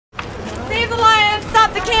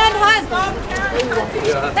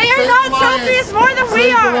They are not trophies more than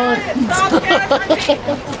we are! Stop canned hunting!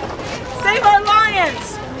 Save our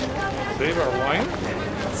lions! Save our lions?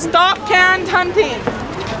 Stop canned hunting!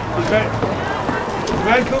 Okay.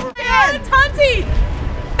 Vancouver. Canned hunting!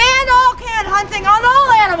 Ban all canned hunting on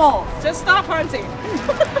all animals! Just stop hunting.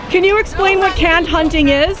 Can you explain what canned hunting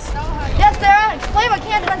is? Yes, Sarah, explain what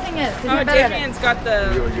canned hunting is. Oh, Damien's got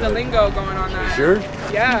the lingo going on that. Sure?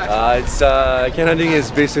 Yeah. Canned hunting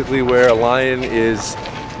is basically where a lion is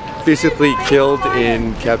basically killed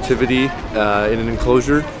in captivity in an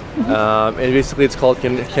enclosure. And basically it's called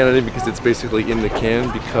canned hunting because it's basically in the can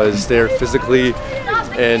because they're physically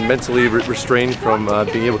and mentally restrained from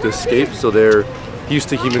being able to escape. So they're used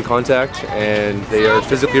to human contact and they are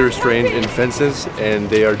physically restrained in fences and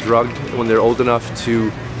they are drugged when they're old enough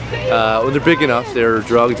to, when they're big enough, they're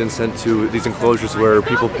drugged and sent to these enclosures where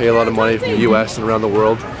people pay a lot of money from the US and around the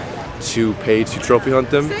world to pay to trophy hunt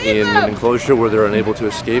them in an enclosure where they're unable to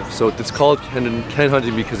escape. So it's called canned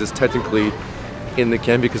hunting because it's technically in the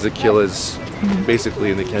can because the kill is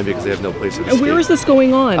basically in the can because they have no place to escape. And where is this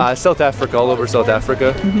going on? South Africa, all over South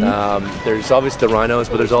Africa. There's obviously the rhinos,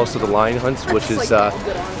 but there's also the lion hunts, which is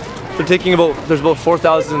they're taking there's about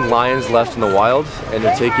 4,000 lions left in the wild, and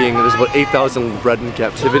there's about 8,000 bred in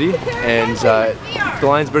captivity, and the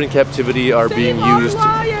lions bred in captivity are being used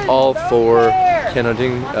all for canned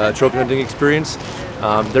hunting, trophy hunting experience.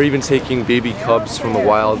 They're even taking baby cubs from the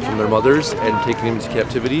wild from their mothers and taking them into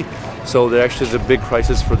captivity. So there actually is a big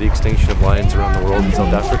crisis for the extinction of lions around the world in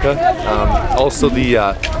South Africa.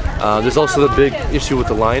 There's also the big issue with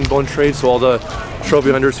the lion bone trade. So all the trophy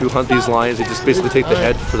hunters who hunt these lions, they just basically take the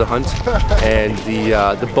head for the hunt, and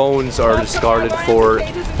the bones are discarded for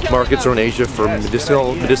markets around Asia for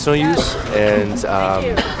medicinal use. And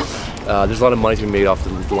there's a lot of money to be made off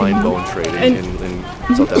the lion bone trade in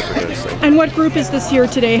South Africa. So. And what group is this here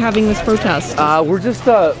today having this protest? We're just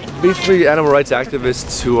basically animal rights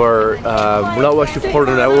activists who are, we're not actually part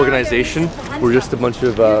of an organization. We're just a bunch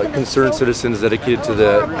of concerned citizens dedicated to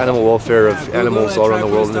the animal welfare of animals all around the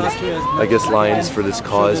world, and I guess lions for this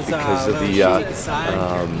cause because of the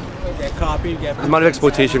amount of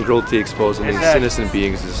exploitation, cruelty exposed on these innocent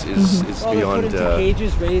beings is beyond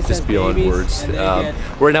just beyond words.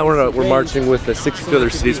 Right now we're marching with 60 other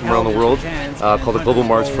cities from around the world called the Global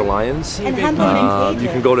March for Lions. You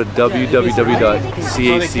can go to www.cach.com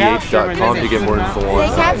to get more info on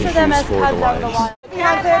issues for the lions.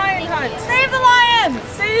 Save the lions!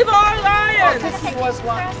 Save our lions!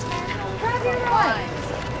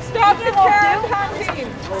 Stop the canned hunting!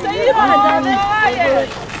 Save our lions!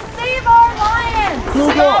 Save our lions!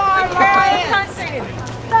 Save our lions! Hunting!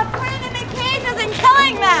 Stop putting them in cages and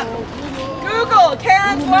killing them! Google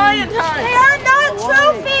canned lion hunt! They are not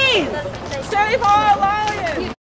trophies! Save our lions!